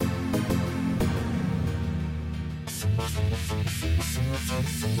The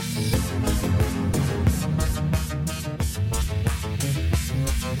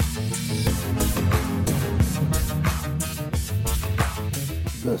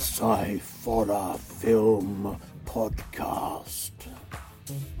Sci-Fi Film Podcast.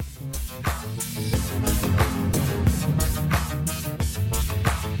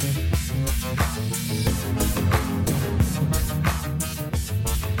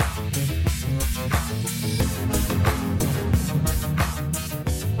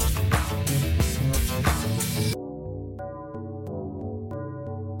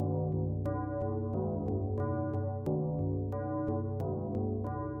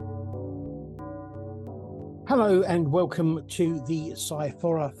 Hello and welcome to the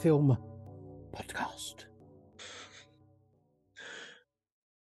Sci-Fi Film Podcast.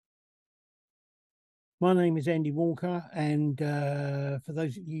 My name is Andy Walker, and for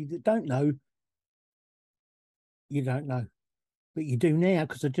those of you that don't know, you don't know, but you do now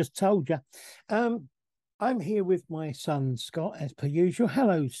because I just told you. I'm here with my son Scott, as per usual.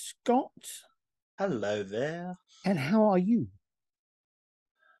 Hello, Scott. Hello there. And how are you?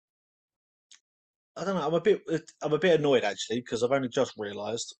 I don't know. I'm a bit annoyed actually because I've only just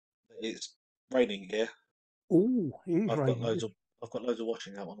realised that it's raining here. Oh, it is I've got raining. I've got loads of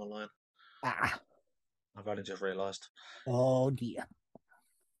watching out on the line. I've only just realised. Oh dear.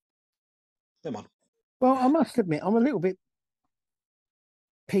 Come on. Well, I must admit, I'm a little bit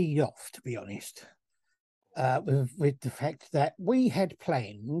peed off, to be honest, with the fact that we had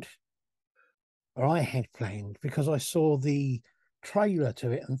planned, or I had planned, because I saw the trailer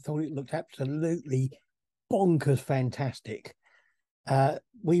to it and thought it looked absolutely bonkers fantastic.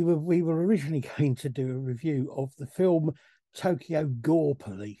 We were originally going to do a review of the film Tokyo Gore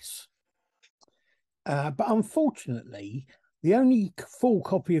Police, but unfortunately, the only full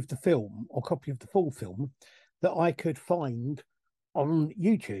copy of the film, or copy of the full film, that I could find on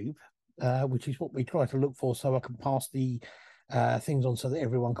YouTube, which is what we try to look for so I can pass the things on so that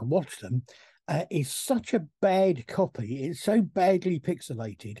everyone can watch them, is such a bad copy. It's so badly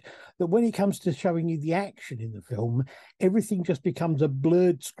pixelated that when it comes to showing you the action in the film, everything just becomes a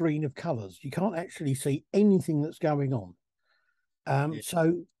blurred screen of colours. You can't actually see anything that's going on.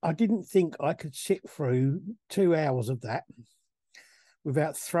 So I didn't think I could sit through 2 hours of that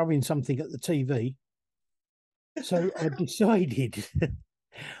without throwing something at the TV. So I decided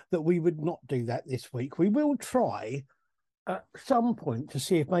that we would not do that this week. We will try at some point to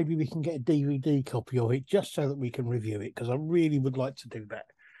see if maybe we can get a DVD copy of it just so that we can review it, because I really would like to do that.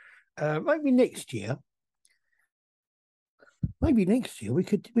 Maybe next year we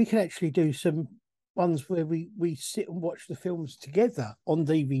could actually do some ones where we sit and watch the films together on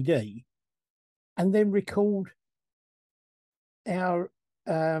DVD and then record our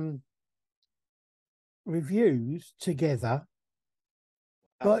reviews together,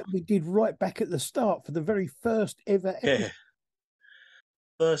 like we did right back at the start for the very first ever episode. Yeah.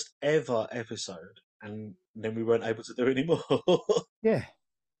 First ever episode, and then we weren't able to do it anymore. Yeah.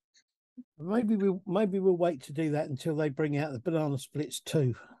 Maybe we'll wait to do that until they bring out the Banana Splits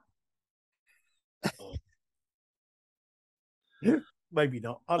 2. Oh. Maybe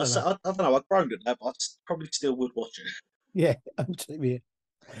not. I don't know. I don't know. I've grown to that, but I probably still would watch it. Yeah, absolutely.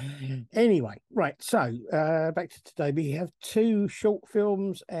 Anyway, right. So back to today. We have 2 short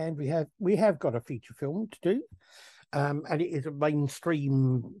films, and we have got a feature film to do, and it is a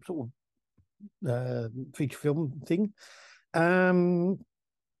mainstream sort of feature film thing. So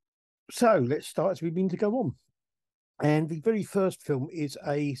let's start as we mean to go on. And the very first film is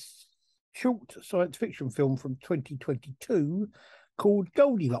a short science fiction film from 2022 called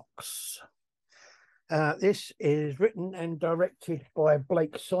Goldilocks. This is written and directed by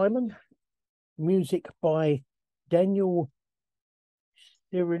Blake Simon, music by Daniel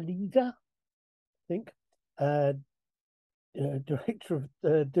Ciriliza, I think, director of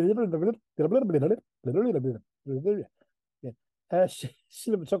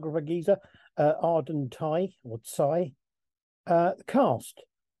cinematographer geezer Arden Tai or Tsai. The cast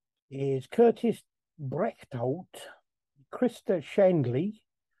is Curtis Brechtold, Krista Shandley,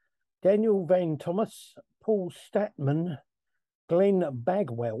 Daniel Van Thomas, Paul Statman, Glenn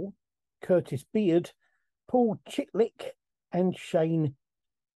Bagwell, Curtis Beard, Paul Chitlick, and Shane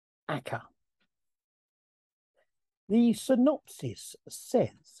Acker. The synopsis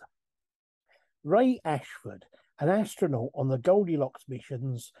says, Ray Ashford, an astronaut on the Goldilocks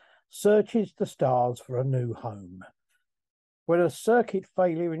missions, searches the stars for a new home. When a circuit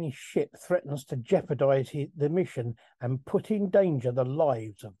failure in his ship threatens to jeopardize the mission and put in danger the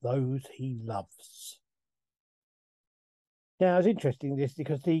lives of those he loves. Now, it's interesting this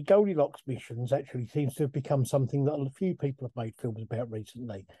because the Goldilocks missions actually seems to have become something that a few people have made films about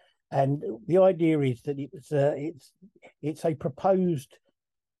recently, and the idea is that it's a proposed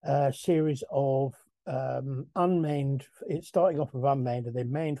series of unmanned. It's starting off with unmanned and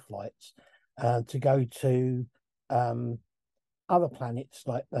then manned flights to go to other planets,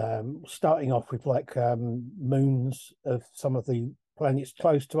 like starting off with like moons of some of the planets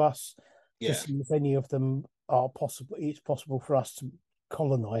close to us to Yeah, see if any of them are possible. It's possible for us to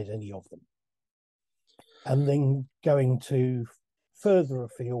colonize any of them, and then going to further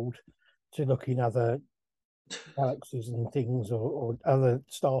afield to look in other galaxies and things or other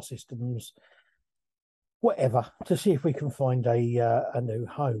star systems, whatever, to see if we can find a new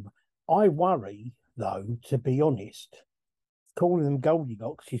home. I worry, though, to be honest, calling them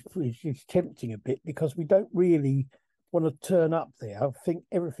Goldilocks is tempting a bit because we don't really want to turn up there, think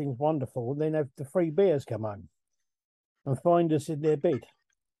everything's wonderful, and then have the three bears come home and find us in their bed.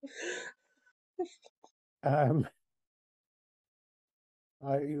 Um,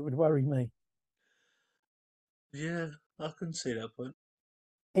 it would worry me. yeah, I can see that point.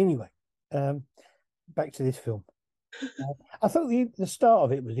 Anyway, back to this film. I thought the start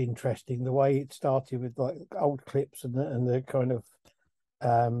of it was interesting. The way it started with like old clips and the kind of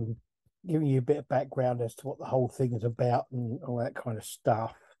um, giving you a bit of background as to what the whole thing is about and all that kind of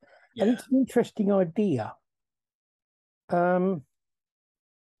stuff. And Yeah, it's an interesting idea. Um,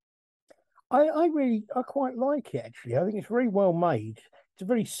 I quite like it actually. I think it's very well made. It's a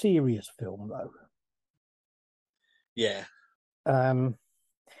very serious film though. yeah, Um,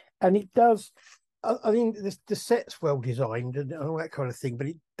 and it does. I think the set's well designed and all that kind of thing, but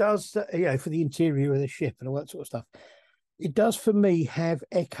it does, for the interior of the ship and all that sort of stuff. It does for me have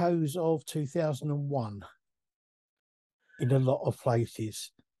echoes of 2001 in a lot of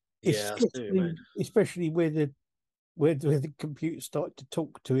places, yeah. I see what you mean. especially where the computer started to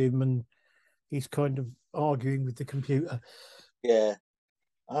talk to him and he's kind of arguing with the computer. Yeah,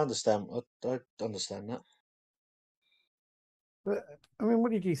 I understand. I understand that. But I mean,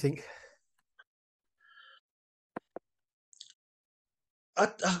 what did you think?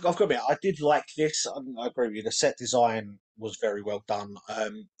 I've got to admit, I did like this. I agree with you. The set design was very well done. I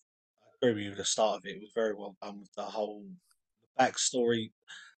agree with you. The start of it was very well done with the whole backstory,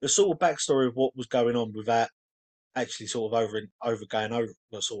 the sort of backstory of what was going on without actually sort of over going over,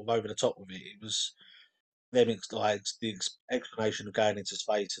 well, sort of over the top with it. It was them like the explanation of going into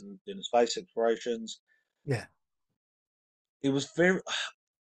space and doing the space explorations. Yeah, It was very.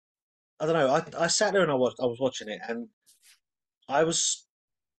 I don't know. I sat there and I was watching it, and I was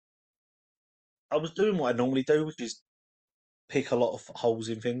I was doing what I normally do, which is pick a lot of holes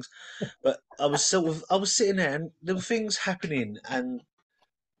in things. But I was sitting there, and there were things happening, and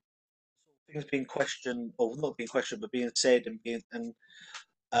things being questioned, or not being questioned, but being said, and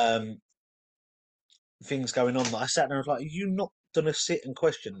um, things going on. That I sat there and was like, "Are you not gonna sit and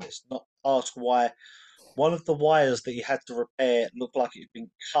question this? Not ask why one of the wires that he had to repair looked like it had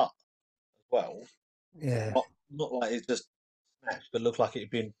been cut as well. yeah, Not like it just snatched, but looked like it had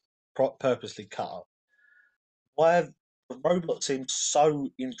been purposely cut. Why the robot seemed so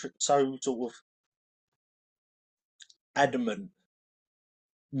sort of adamant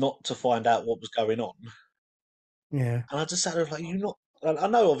not to find out what was going on. yeah, And I just sat there like, you not. I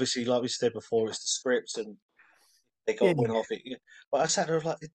know, obviously, like we said before, it's the scripts and they yeah, got went off it. But I sat there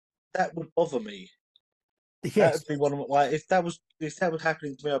like, that would bother me. That yes, would be one of my, like if that was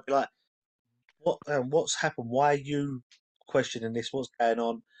happening to me, I'd be like, what's happened? Why are you questioning this? What's going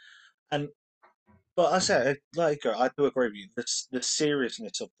on? And but I said, like I do agree with you. The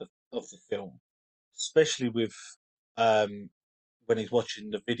seriousness of the film, especially with um when he's watching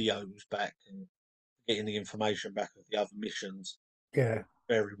the videos back and getting the information back of the other missions, yeah,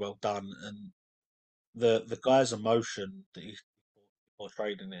 very well done. And the guy's emotion that he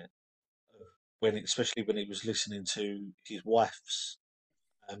portrayed in it, especially when he was listening to his wife's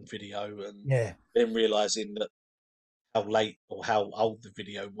video and yeah, then realizing that how late or how old the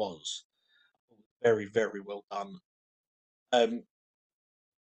video was, very very well done. Um,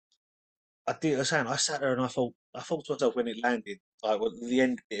 I sat there and I thought to myself when it landed, like the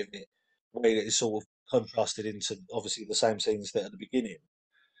end bit of it, the way that it sort of contrasted into obviously the same scenes that at the beginning.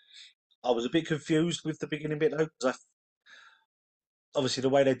 I was a bit confused with the beginning bit though, because obviously the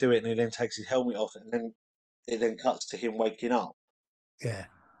way they do it, and he then takes his helmet off, and then it then cuts to him waking up. yeah.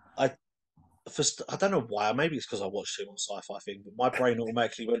 I I don't know why. Maybe it's because I watched him on sci-fi thing, but my brain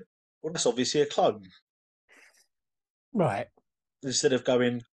automatically went, "Well, that's obviously a clone." Right. Instead of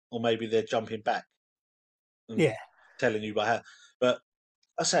going, or maybe they're jumping back and Yeah. telling you by how. But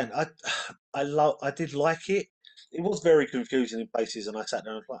I was saying, I did like it. it was very confusing in places, and I sat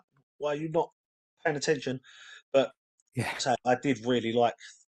there and was like, "Why are you not paying attention?" But Yeah. so I did really like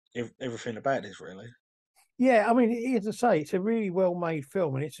everything about this. Really, Yeah, I mean, as I say, it's a really well made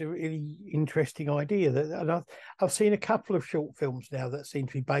film, and it's a really interesting idea. And I've seen a couple of short films now that seem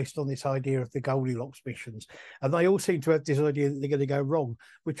to be based on this idea of the Goldilocks missions, and they all seem to have this idea that they're going to go wrong,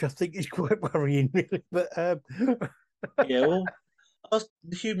 which I think is quite worrying, really. But yeah. Well,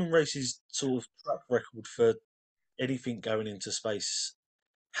 the human race's sort of track record for anything going into space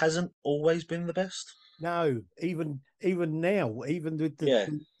hasn't always been the best. no, even now, even with Yeah,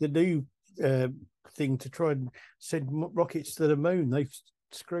 the new uh, thing to try and send rockets to the moon, they've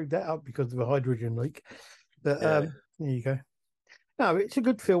screwed that up because of a hydrogen leak. But yeah, there you go. No, it's a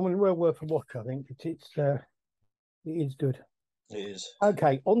good film and well worth a watch. I think it is good. it is.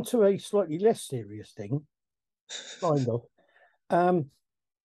 Okay, on to a slightly less serious thing, kind of. Um,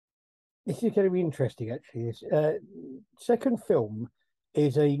 this is going to be interesting, actually. This second film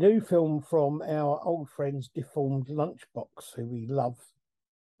is a new film from our old friends, Deformed Lunchbox, who we love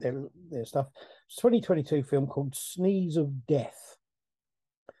their stuff. It's a 2022 film called Sneeze of Death.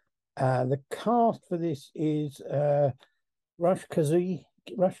 The cast for this is Rush Kazi,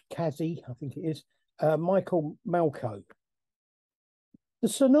 I think it is, Michael Malco. The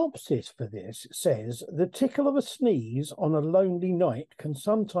synopsis for this says the tickle of a sneeze on a lonely night can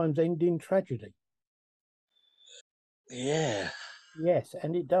sometimes end in tragedy. Yeah. Yes,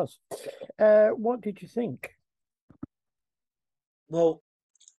 and it does. What did you think? Well,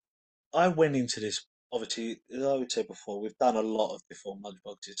 I went into this obviously, as I said before, we've done a lot of before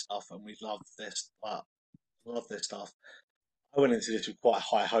Lunchboxes stuff, and we love this, love their stuff. I went into this with quite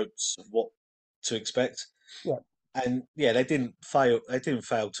high hopes of what to expect, Yeah, and yeah, they didn't fail. They didn't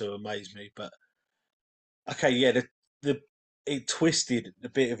fail to amaze me, but okay, yeah, the it twisted a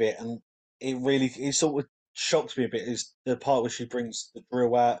bit of it, and it sort of shocked me a bit. Is the part where she brings the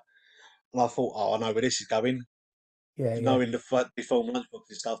drill out, and I thought, oh, I know where this is going. yeah, yeah, Knowing the before Lunchbox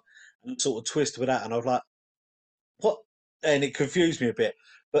and stuff, and sort of twist with that, and I was like, what? And it confused me a bit,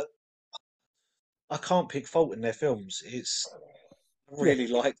 but I can't pick fault in their films. I yeah. really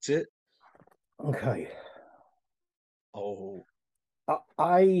liked it. Okay. Oh,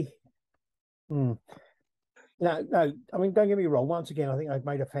 I hmm. No, no. I mean, don't get me wrong. Once again, I think they've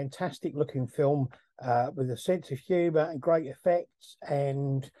made a fantastic looking film with a sense of humour and great effects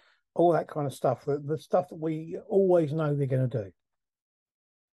and all that kind of stuff. The stuff that we always know they're going to do.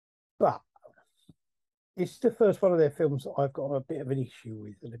 But it's the first one of their films that I've got a bit of an issue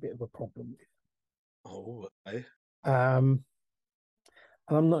with and a bit of a problem with. oh, okay. And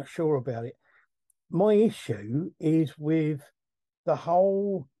I'm not sure about it. My issue is with the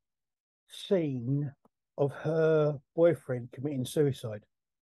whole scene of her boyfriend committing suicide.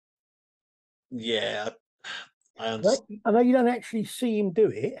 Yeah, I Right? understand. I know you don't actually see him do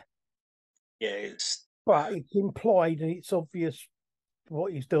it, Yeah, it's but it's implied and it's obvious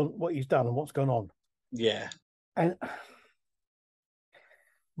what he's done, and what's gone on. yeah, And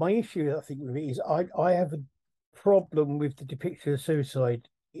my issue, I think, with it is I have a problem with the depiction of suicide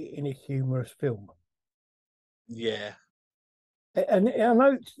in a humorous film. yeah, And I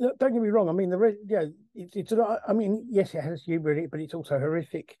know, don't get me wrong. I mean, it's not. I mean, yes, it has humor in it, but it's also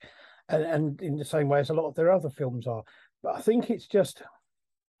horrific, and in the same way as a lot of their other films are. But I think it's just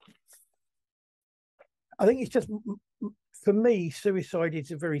for me, suicide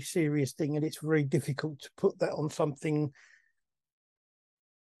is a very serious thing, and it's very difficult to put that on something.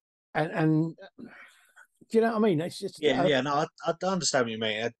 And do you know what I mean? It's just yeah. No, I understand what you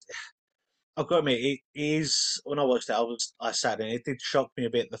mean. I've got to admit, it is when I watched it, I sat there. It did shock me a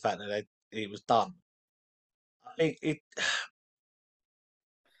bit the fact that it was done. I think I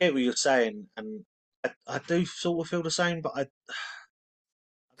get what you're saying, and I do sort of feel the same, but I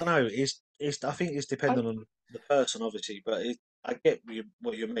don't know. I think it's I, dependent on the person, obviously, but I get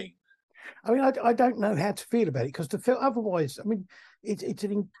what you mean. I mean, I don't know how to feel about it because the film. Otherwise, I mean, it's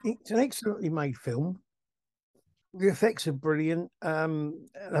an excellently made film. The effects are brilliant. And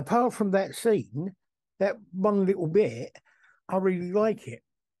apart from that scene, that one little bit, I really like it.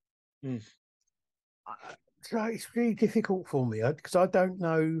 Mm. So it's really difficult for me because I don't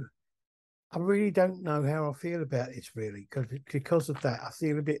know. I really don't know how I feel about this really because of that. I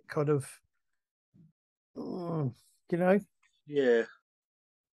feel a bit kind of, you know. Yeah,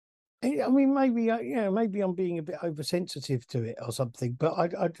 I mean, maybe maybe I'm being a bit oversensitive to it or something. But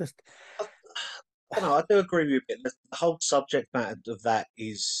I just, I don't know. I do agree with you. A bit. The whole subject matter of that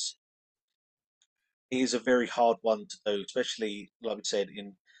is a very hard one to do, especially like we said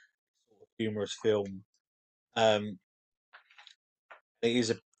in sort of humorous film. Um, it is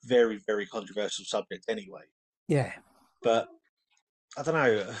a very controversial subject anyway. Yeah. But I don't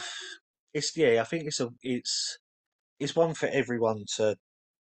know. It's I think it's one for everyone to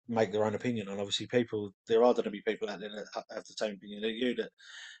make their own opinion on. Obviously, there are going to be people out there that have the same opinion as you, that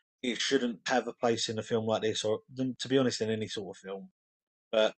it shouldn't have a place in a film like this, or to be honest, in any sort of film.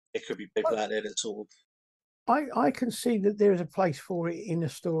 But there could be people out there that sort of I can see that there is a place for it in a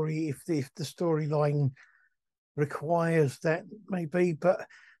story if the storyline requires that, maybe, but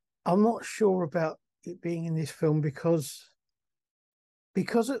I'm not sure about it being in this film because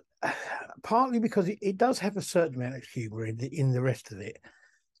it, partly because it does have a certain amount of humor in the rest of it.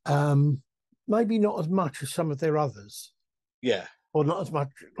 Um, Maybe not as much as some of their others, yeah, or not as much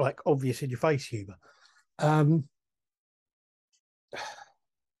like obvious in your face humor. Um,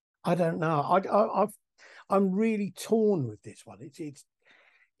 I don't know. I'm really torn with this one.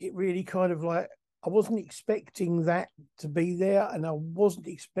 It really kind of like I wasn't expecting that to be there, and I wasn't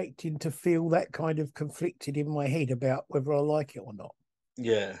expecting to feel that kind of conflicted in my head about whether I like it or not.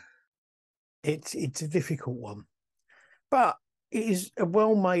 yeah, It's a difficult one, but it is a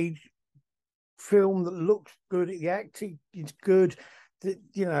well-made film that looks good. The acting is good,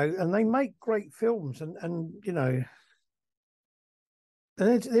 and they make great films, and and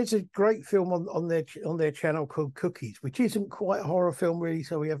there's a great film on their channel called Cookies, which isn't quite a horror film really,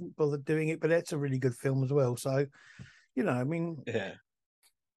 so we haven't bothered doing it, but that's a really good film as well. So, I mean, yeah,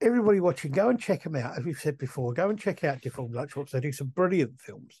 everybody watching, go and check them out. As we've said before, go and check out Default Lunchbox. They do some brilliant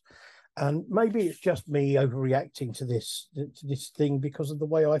films. And maybe it's just me overreacting to this thing because of the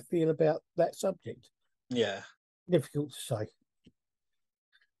way I feel about that subject. yeah. Difficult to say.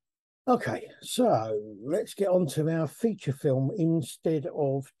 Okay, so let's get on to our feature film instead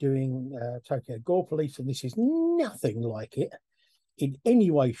of doing Tokyo Gore Police, and this is nothing like it in any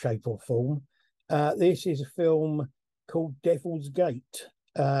way, shape, or form. This is a film called Devil's Gate.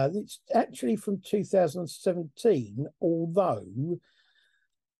 It's actually from 2017, although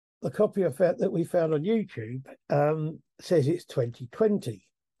the copy that we found on YouTube says it's 2020.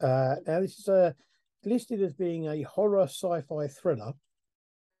 Now, this is listed as being a horror sci-fi thriller,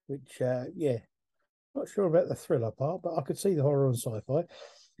 which, not sure about the thriller part, but I could see the horror and sci-fi.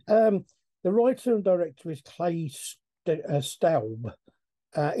 The writer and director is Clay Staub.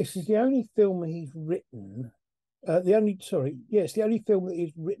 This is the only film he's written. It's the only film that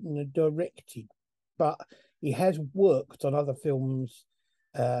he's written and directed, but he has worked on other films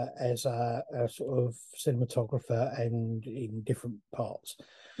as a sort of cinematographer and in different parts.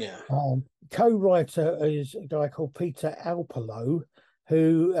 Yeah. Co-writer is a guy called Peter Alpalo,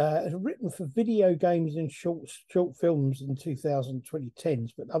 who has written for video games and short films in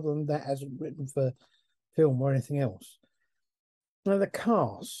 2010s, but other than that, hasn't written for film or anything else. Now, the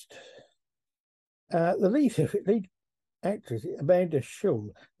cast. The lead actress, Amanda Schull,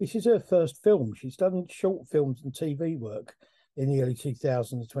 this is her first film. She's done short films and TV work in the early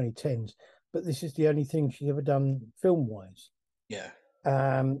 2000s and 2010s, but this is the only thing she's ever done film-wise. Yeah.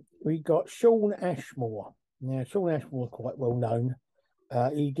 We got Shawn Ashmore. Now, Shawn Ashmore is quite well known.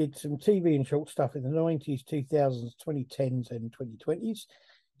 He did some TV and short stuff in the 90s, 2000s, 2010s, and 2020s.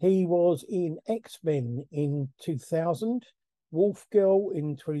 He was in X-Men in 2000, Wolf Girl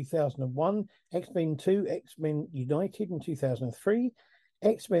in 2001, X-Men 2, X-Men United in 2003,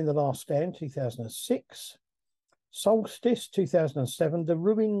 X-Men The Last Stand 2006, Solstice 2007, The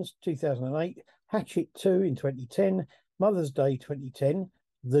Ruins 2008, Hatchet 2 in 2010, Mother's Day 2010,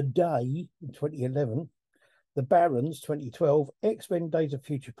 The Day in 2011, The Barons 2012, X-Men Days of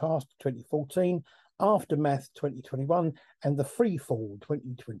Future Past 2014, Aftermath 2021, and The Freefall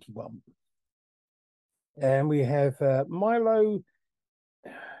 2021. And we have Milo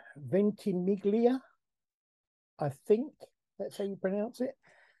Ventimiglia, I think that's how you pronounce it.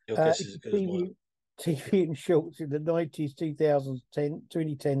 Your guess is as good as mine. TV and shorts in the 90s, 2010s,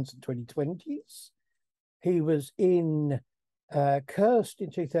 2010s, and 2020s. He was in Cursed in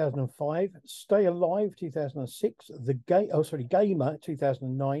 2005, Stay Alive 2006, Gamer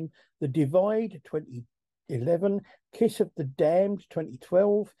 2009, The Divide 2011, Kiss of the Damned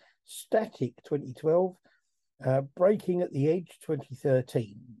 2012, Static 2012, Breaking at the Edge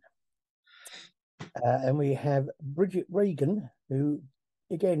 2013. And we have Bridget Regan, who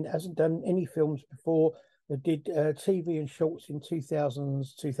again hasn't done any films before, but did TV and shorts in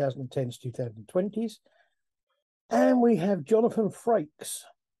 2000s, 2010s, 2020s. And we have Jonathan Frakes,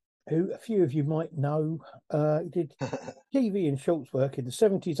 who a few of you might know. He did TV and shorts work in the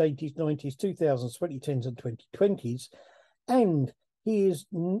 70s, 80s, 90s, 2000s, 2010s, and 2020s. And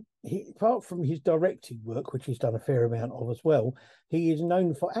apart from his directing work, which he's done a fair amount of as well, he is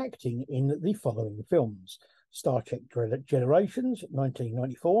known for acting in the following films: Star Trek Generations,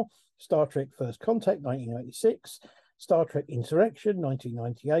 1994, Star Trek First Contact, 1996, Star Trek Insurrection,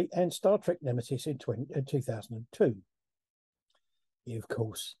 1998, and Star Trek Nemesis in 2002. He, of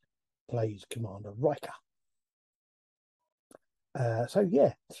course, plays Commander Riker. So,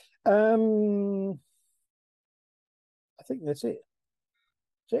 yeah. I think that's it.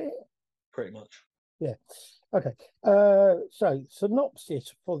 That's it. Pretty much. Yeah. Okay. So,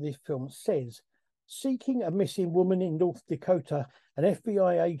 synopsis for this film says, seeking a missing woman in North Dakota, an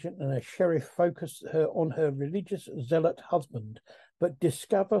FBI agent and a sheriff focus on her religious zealot husband, but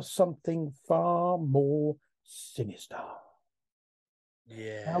discover something far more sinister.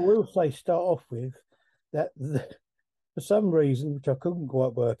 Yeah. I will say, start off with that for some reason, which I couldn't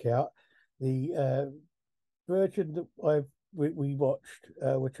quite work out, the version that we watched,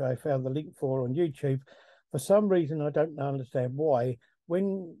 which I found the link for on YouTube, for some reason I don't understand why.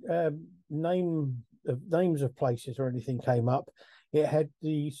 When names of places or anything came up, it had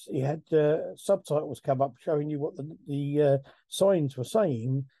subtitles come up showing you what the signs were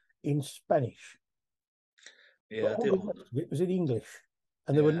saying in Spanish. Yeah, It was in English,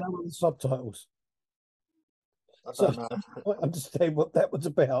 and there were no other subtitles. I don't know. I don't understand what that was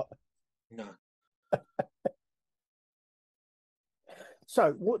about. No.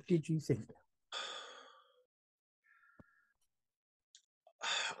 So, what did you think?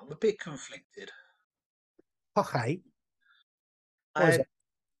 I'm a bit conflicted. Okay. I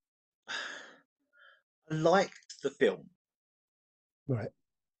liked the film, Right.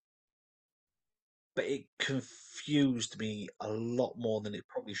 but it confused me a lot more than it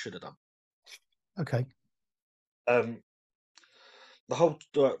probably should have done. Okay. The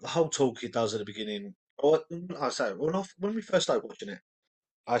whole talk he does at the beginning. Or I say when we first started watching it,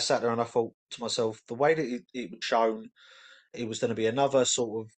 I sat there and I thought to myself, the way that it was shown, it was going to be another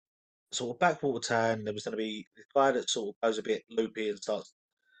sort of backwater town. There was going to be the guy that sort of goes a bit loopy and starts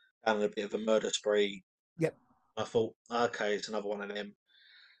down a bit of a murder spree. Yep. I thought, okay, it's another one of them.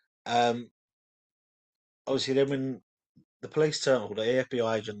 Obviously, then when the police turn up, the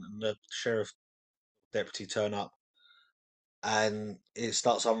FBI agent and the sheriff deputy turn up, and it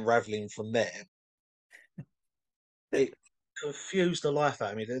starts unraveling from there. It confused the life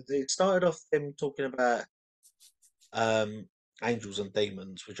out of me. It started off them talking about um, angels and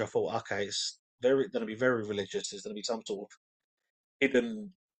demons, which I thought, okay, it's very going to be very religious. There's going to be some sort of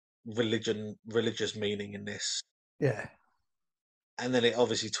hidden religious meaning in this. Yeah. And then it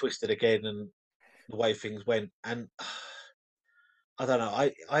obviously twisted again, and the way things went. And I don't know.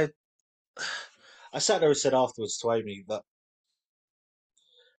 I sat there and said afterwards to Amy that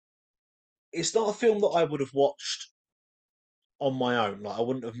it's not a film that I would have watched on my own. Like I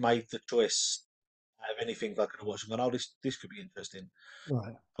wouldn't have made the choice out of anything I could have watched and gone, oh, this could be interesting.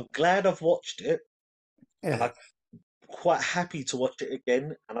 Right. I'm glad I've watched it, and Yeah. I'm quite happy to watch it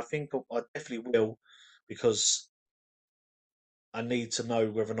again. And I think I definitely will, because I need to know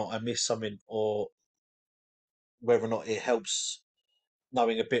whether or not I missed something, or whether or not it helps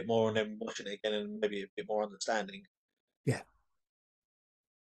knowing a bit more and then watching it again and maybe a bit more understanding. Yeah.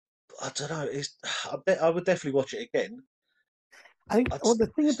 I don't know. I bet I would definitely watch it again. I think the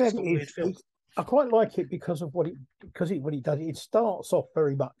thing It's about just it a weird is, film. I quite like it because of what it does. It starts off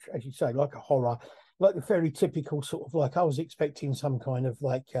very much, as you say, like a horror, like the very typical sort of, like I was expecting some kind of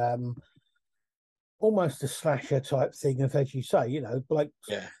like almost a slasher type thing of, as you say, like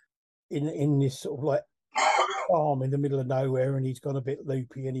Yeah. in this sort of like farm in the middle of nowhere, and he's got a bit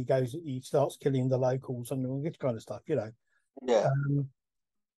loopy, and he starts killing the locals and all this kind of stuff. Yeah.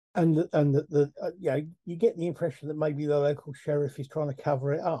 You get the impression that maybe the local sheriff is trying to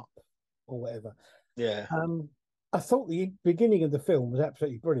cover it up or whatever. Yeah. I thought the beginning of the film was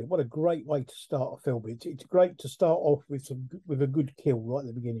absolutely brilliant. What a great way to start a film! It's great to start off with a good kill right at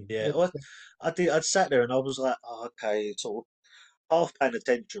the beginning. Yeah. Well, I did. I sat there and I was like, oh, okay, sort of half paying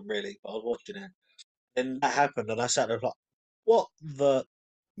attention really, but I was watching it. Then that happened, and I sat there like, what the?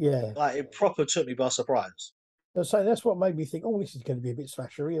 Yeah. Like it proper took me by surprise. So that's what made me think, oh, this is going to be a bit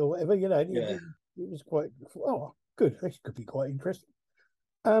slashery or whatever. Yeah. It was quite, oh, good. This could be quite interesting.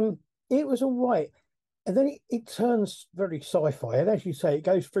 It was all right. And then it turns very sci-fi. And as you say, it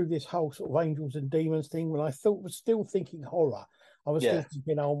goes through this whole sort of angels and demons thing. When I was still thinking horror, I was still Yeah.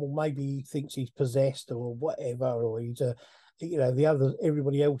 thinking, oh, well, maybe he thinks he's possessed or whatever, or he's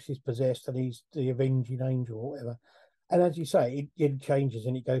everybody else is possessed and he's the avenging angel or whatever. And as you say, it changes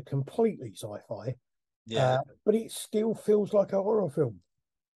and it goes completely sci-fi. Yeah. But it still feels like a horror film.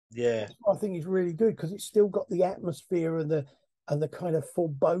 Yeah. I think it's really good because it's still got the atmosphere and the kind of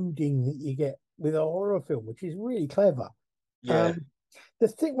foreboding that you get with a horror film, which is really clever. Yeah.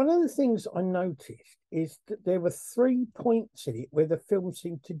 One of the things I noticed is that there were 3 points in it where the film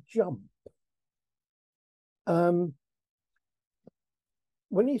seemed to jump. Um,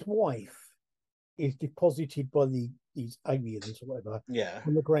 when his wife is deposited by these aliens or whatever Yeah,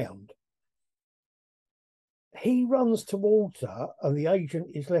 on the ground, he runs towards her and the agent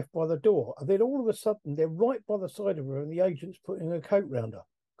is left by the door. And then all of a sudden they're right by the side of her and the agent's putting a coat round her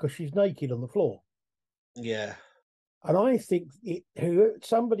because she's naked on the floor. yeah, And I think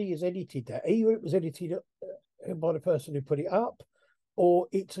somebody has edited that. Either it was edited by the person who put it up, or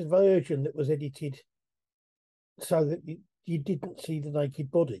it's a version that was edited so that you didn't see the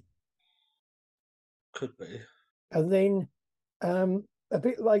naked body. could be. And then a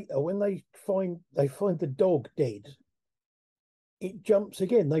bit later, when they find the dog dead, it jumps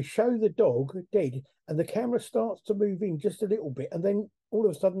again. They show the dog dead, and the camera starts to move in just a little bit, and then all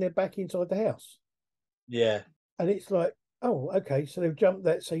of a sudden they're back inside the house. Yeah, And it's like, oh, okay, so they've jumped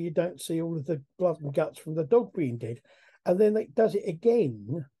that so you don't see all of the blood and guts from the dog being dead. And then it does it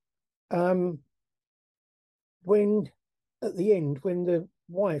again when at the end, when the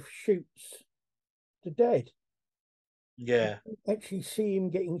wife shoots the dad, yeah. actually see him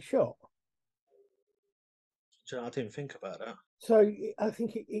getting shot. Do you know, I didn't think about that. So I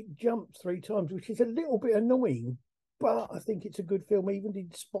think it jumps 3 times, which is a little bit annoying, but I think it's a good film, even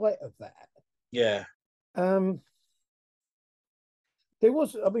in spite of that. Yeah, Um, there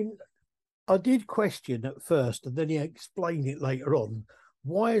was, I mean, I did question at first, and then he explained it later on.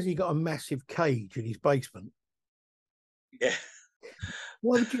 Why has he got a massive cage in his basement? yeah,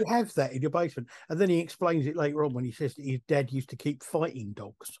 Why would you have that in your basement? And then he explains it later on when he says that his dad used to keep fighting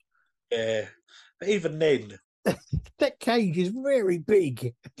dogs. yeah. But even then, That cage is very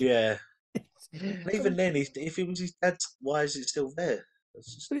big. yeah. And even then, if it was his dad's, why is it still there?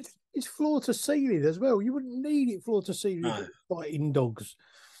 It's just, But it's floor to ceiling as well. You wouldn't need it floor to ceiling if no. it was fighting dogs.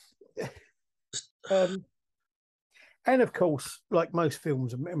 Just, Um, and of course, like most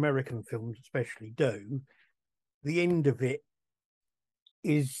films, American films especially do, the end of it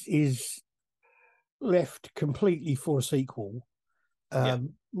is left completely for a sequel. yeah.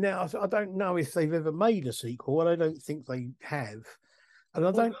 Now, I don't know if they've ever made a sequel, and I don't think they have. And I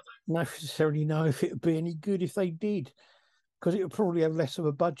Well, don't necessarily know if it would be any good if they did, because it would probably have less of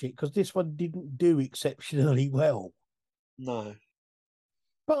a budget, because this one didn't do exceptionally well. no.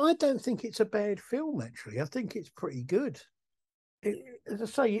 But I don't think it's a bad film, actually. I think it's pretty good. As I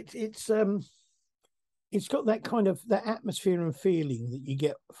say, it's got that kind of that atmosphere and feeling that you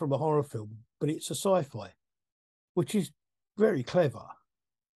get from a horror film, but it's a sci-fi, which is very clever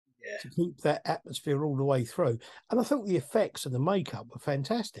Yeah. to keep that atmosphere all the way through. And I thought the effects and the makeup were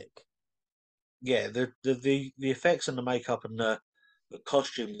fantastic. Yeah, the effects and the makeup and the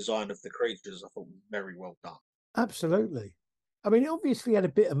costume design of the creatures, I thought was very well done. Absolutely. I mean, it obviously had a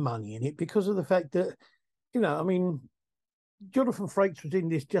bit of money in it because of the fact that, I mean, Jonathan Frakes was in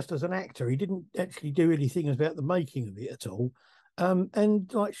this just as an actor. He didn't actually do anything about the making of it at all.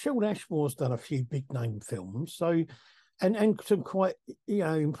 And like Sean Ashmore's done a few big name films, so and some quite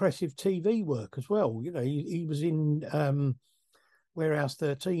impressive TV work as well. He was in Warehouse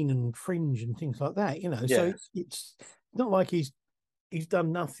 13 and Fringe and things like that. So Yeah, it's not like he's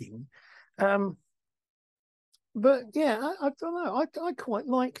done nothing. Um, but yeah, I don't know. I quite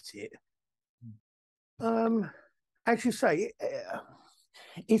liked it. Um, as you say,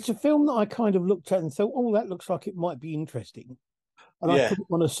 it's a film that I kind of looked at and thought, oh, that looks like it might be interesting. And I yeah, put it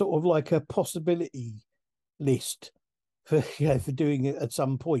on a sort of like a possibility list for for doing it at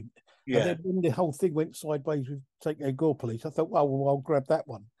some point. And yeah, then when the whole thing went sideways with Take No Gore Police, I thought, well, I'll grab that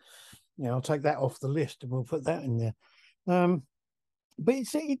one. I'll take that off the list and we'll put that in there. But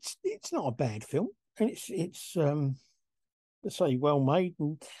it's not a bad film, and it's let's say well made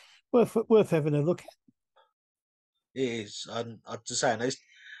and worth having a look at. it is. And I'm just saying, like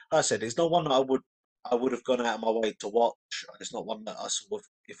I said, it's not one that I would have gone out of my way to watch. It's not one that I sort of,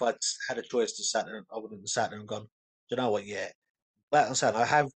 if I'd had a choice to sat there, I wouldn't have sat there and gone, "Do you know what? Yeah, like I'm saying,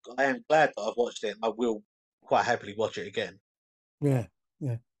 I am glad that I've watched it, and I will quite happily watch it again." Yeah,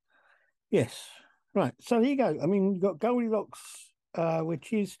 yeah, yes. Right. So there you go. I mean, you've got Goldilocks,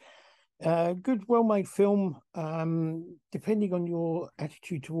 which is a good, well-made film. Depending on your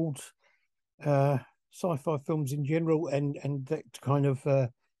attitude towards uh, sci-fi films in general, and that kind of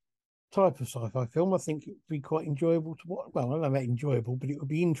type of sci-fi film, I think it would be quite enjoyable to watch. Well, I don't know about enjoyable, but it would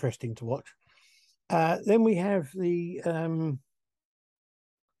be interesting to watch. Then we have the film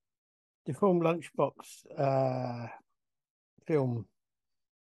Lunchbox film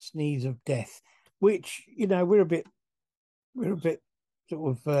Sneeze of Death, which we're a bit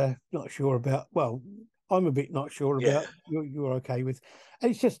sort of not sure about. Well, I'm a bit not sure about. You're okay with.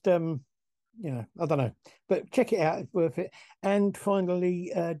 It's just I don't know, but check it out. It's worth it. And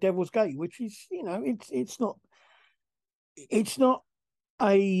finally, Devil's Gate, which is it's not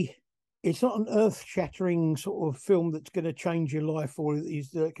an earth-shattering sort of film that's going to change your life, or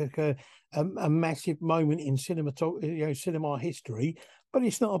is like a massive moment in cinema history. But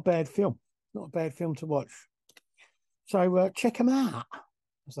it's not a bad film. Not a bad film to watch. So check them out,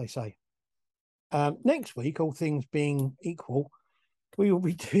 as they say. Next week, all things being equal, we will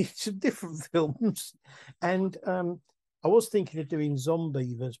be doing some different films. And I was thinking of doing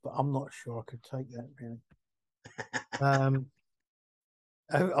Zombievers, but I'm not sure I could take that really.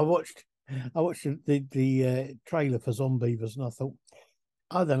 I watched the trailer for Zombievers, and I thought,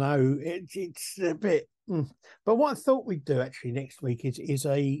 I don't know, it's a bit. But what I thought we'd do actually next week is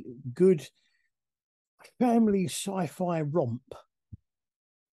a good family sci-fi romp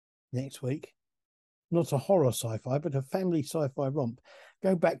next week. Not a horror sci-fi, but a family sci-fi romp.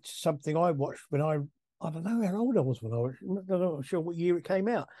 Going back to something I watched when I don't know how old I was when I watched. I'm not sure what year it came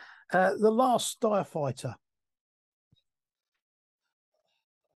out. The Last Starfighter.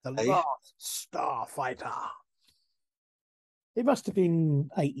 The Last Starfighter. It must have been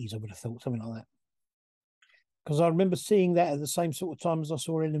 80s, I would have thought, something like that. Because I remember seeing that at the same sort of time as I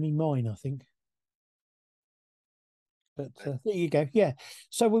saw Enemy Mine, I think. But there you go. Yeah.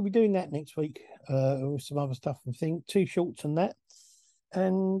 So we'll be doing that next week with some other stuff. I think 2 shorts and that.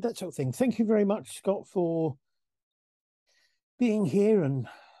 And that sort of thing. Thank you very much, Scott, for being here and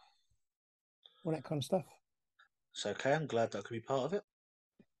all that kind of stuff. It's okay. I'm glad that I could be part of it.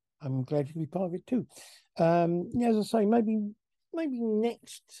 I'm glad you could be part of it too. As I say, maybe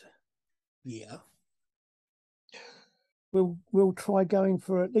next year we'll try going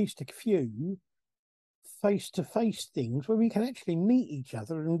for at least a few face-to-face things where we can actually meet each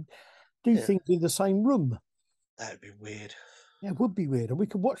other and do things in the same room. That'd be weird. Yeah, it would be weird. And we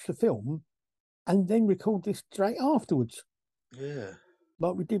could watch the film and then record this straight afterwards. Yeah.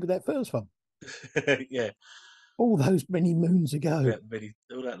 Like we did with that first one. Yeah. All those many moons ago. Yeah,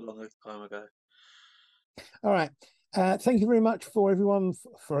 all that long time ago. All right. Thank you very much for everyone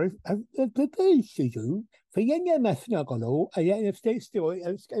for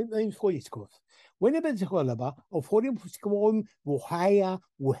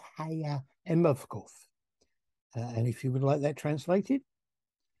and if you would like that translated,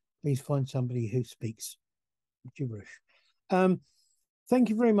 please find somebody who speaks gibberish. Thank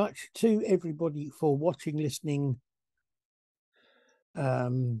you very much to everybody for watching, listening,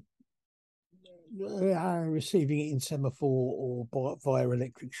 receiving it in semaphore or via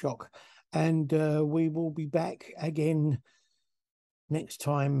electric shock. And we will be back again next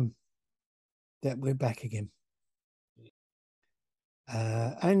time that we're back again.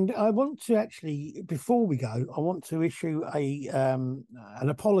 And I want to actually, before we go, I want to issue an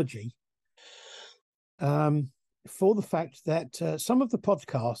apology for the fact that some of the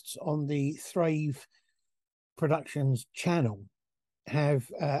podcasts on the Thrave Productions channel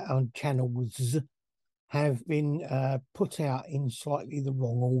on channels have been put out in slightly the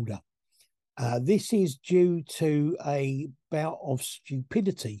wrong order. This is due to a bout of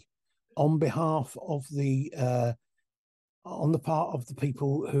stupidity on behalf of on the part of the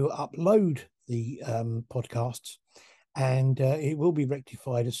people who upload the podcasts, and it will be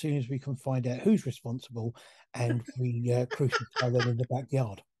rectified as soon as we can find out who's responsible and we crucify them in the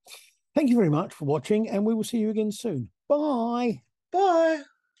backyard. Thank you very much for watching, and we will see you again soon. Bye. Bye.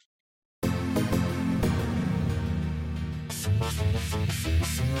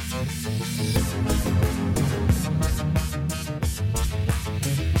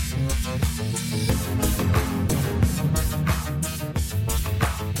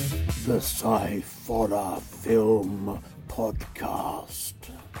 The Sci-Fi Film Podcast.